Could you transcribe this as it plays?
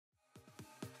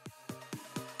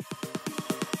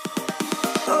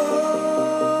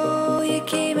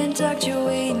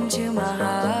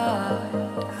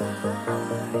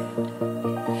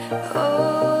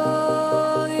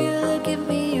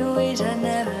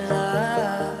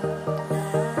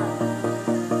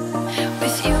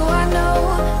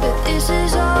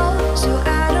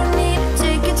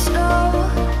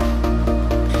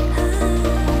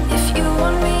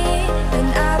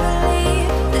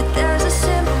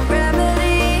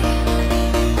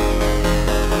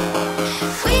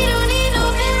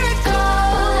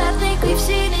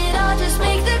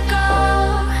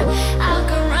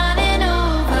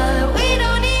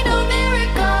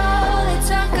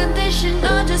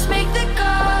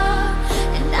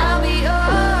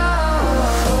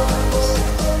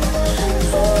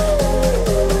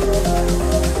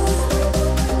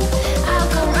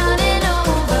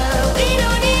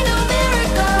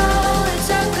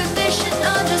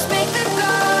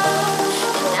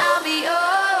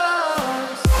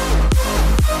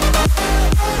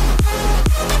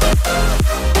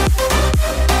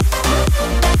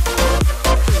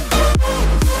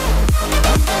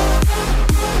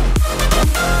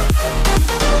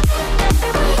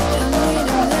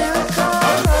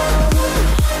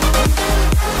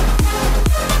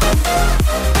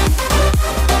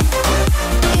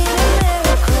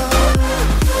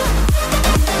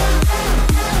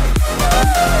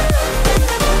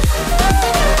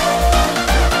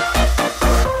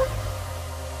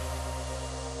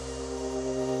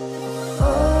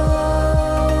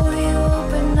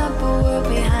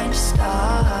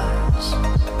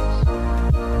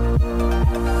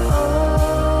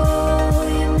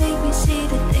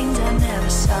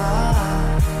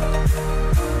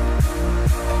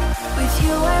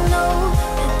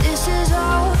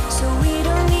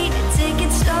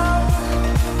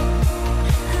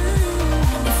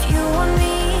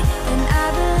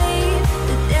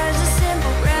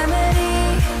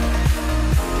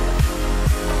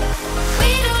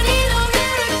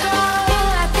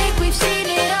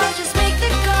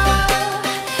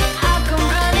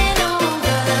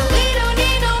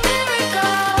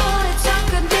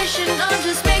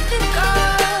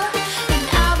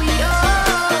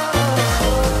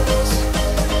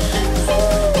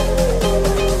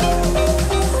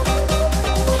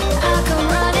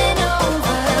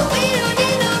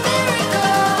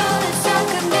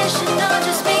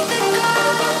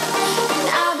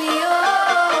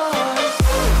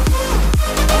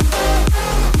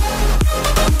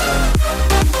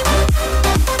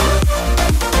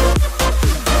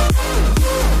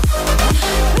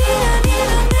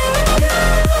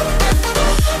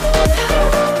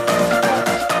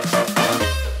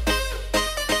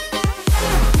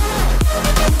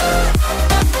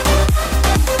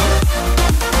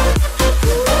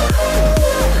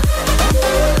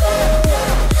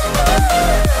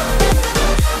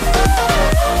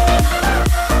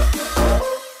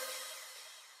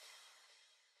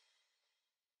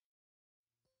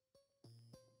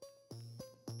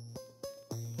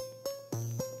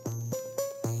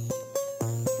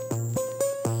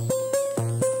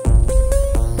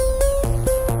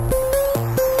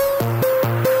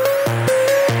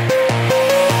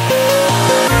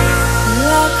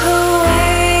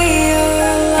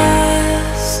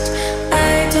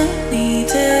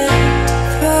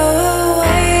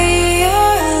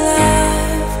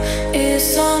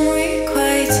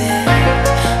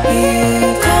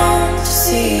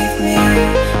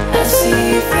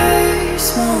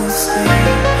won't stay.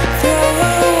 Throw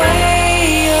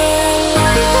away your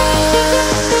love.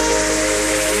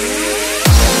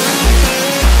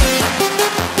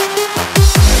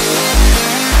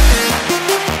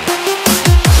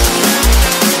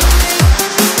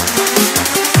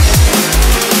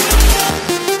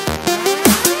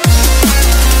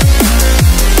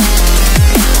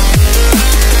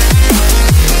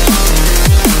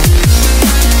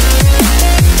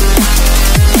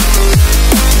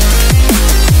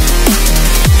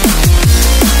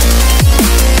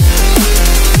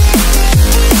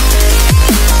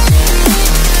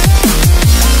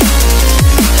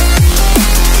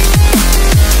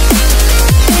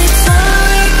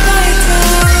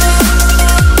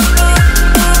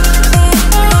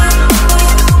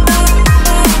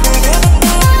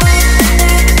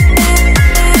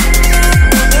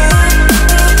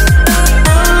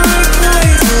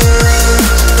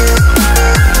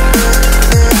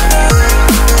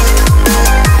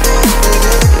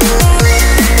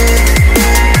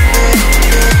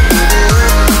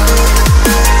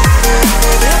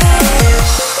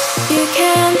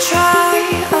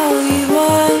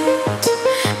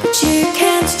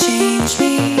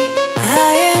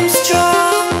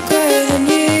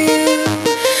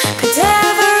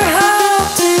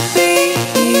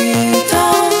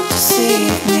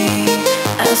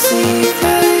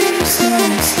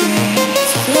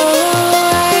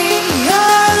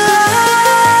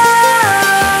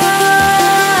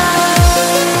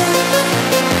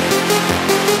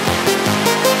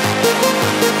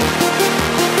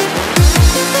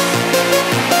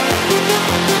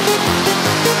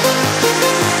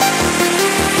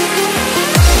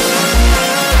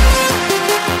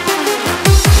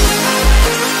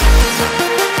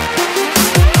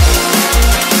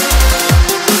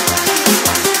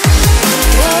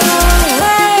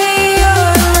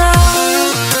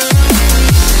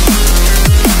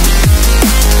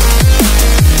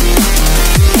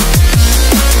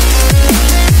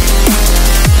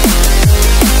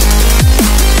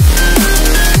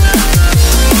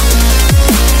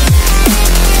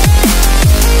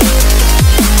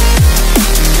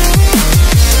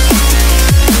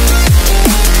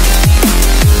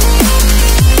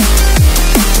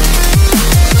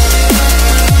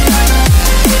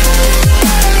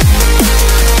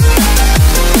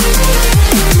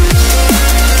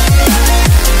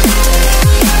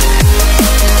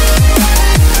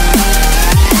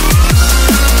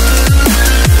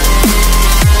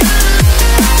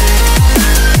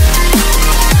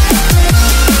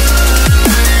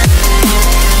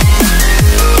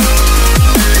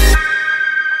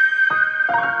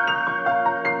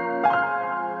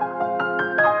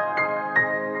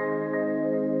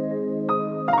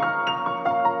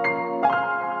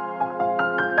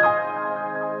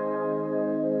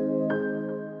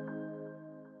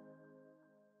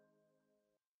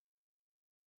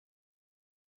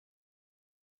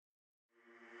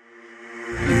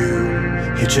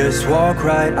 You just walk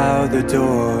right out the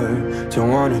door. Don't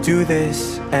wanna do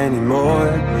this anymore.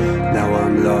 Now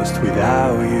I'm lost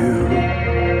without you.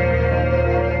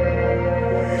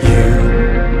 You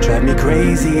drive me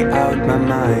crazy out my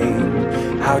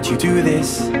mind. How'd you do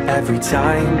this every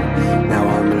time? Now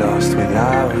I'm lost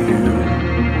without you.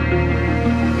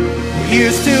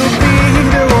 Used to be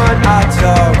the one I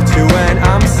talk to when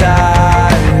I'm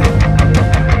sad.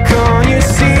 Can't you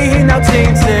see now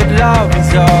tainted love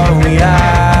is all we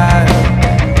have?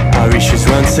 Our issues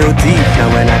run so deep, now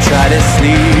when I try to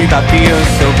sleep I feel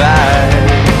so bad.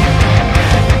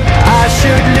 I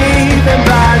should leave and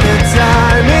by the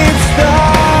time it's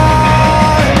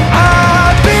done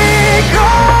I'll be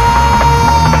gone.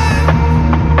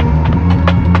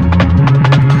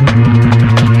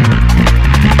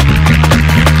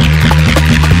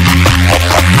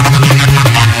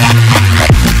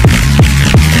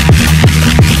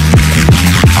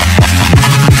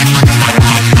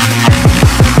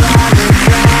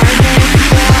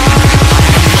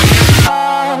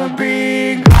 I'll be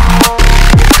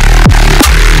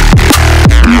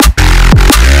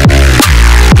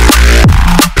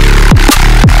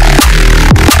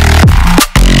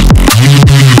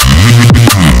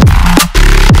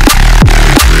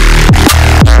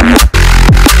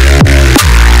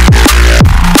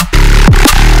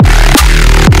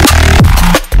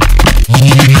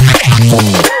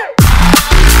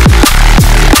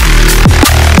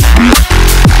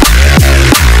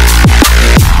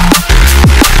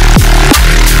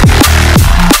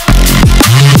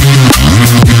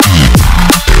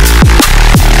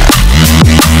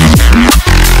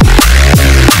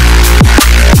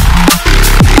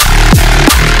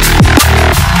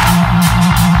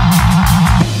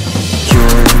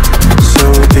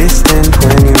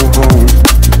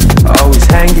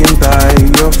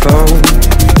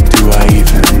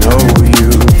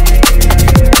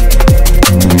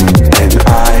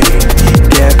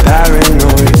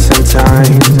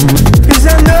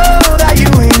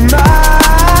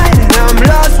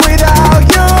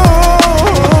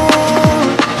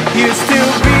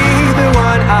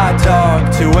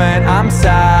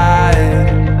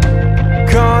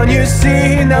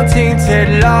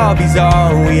is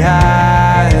all we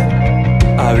had.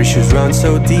 Our issues run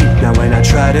so deep, now when I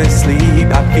try to sleep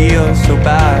I feel so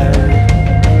bad.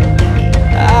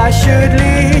 I should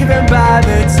leave, and by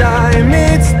the time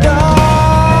it's done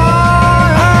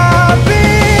I'll be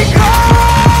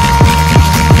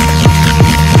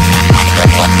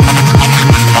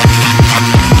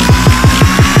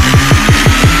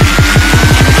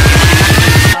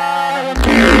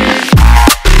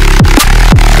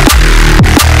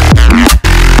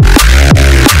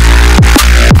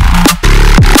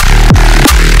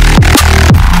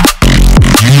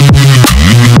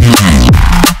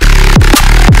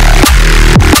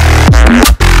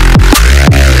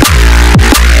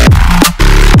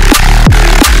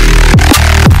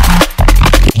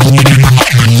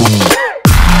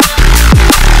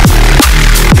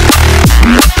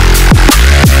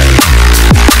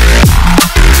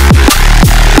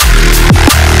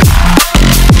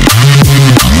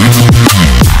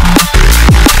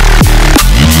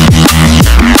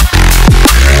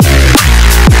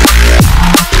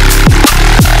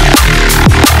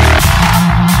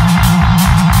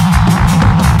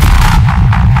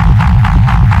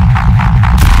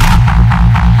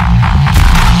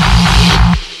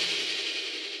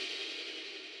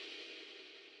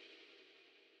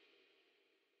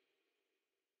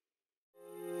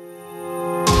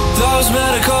Those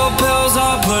medical pills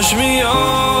all push me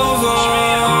over.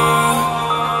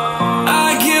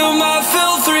 I kill my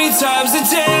fill 3 times a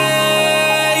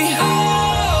day.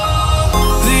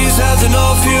 These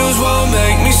ethanol fumes won't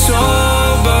make me sober.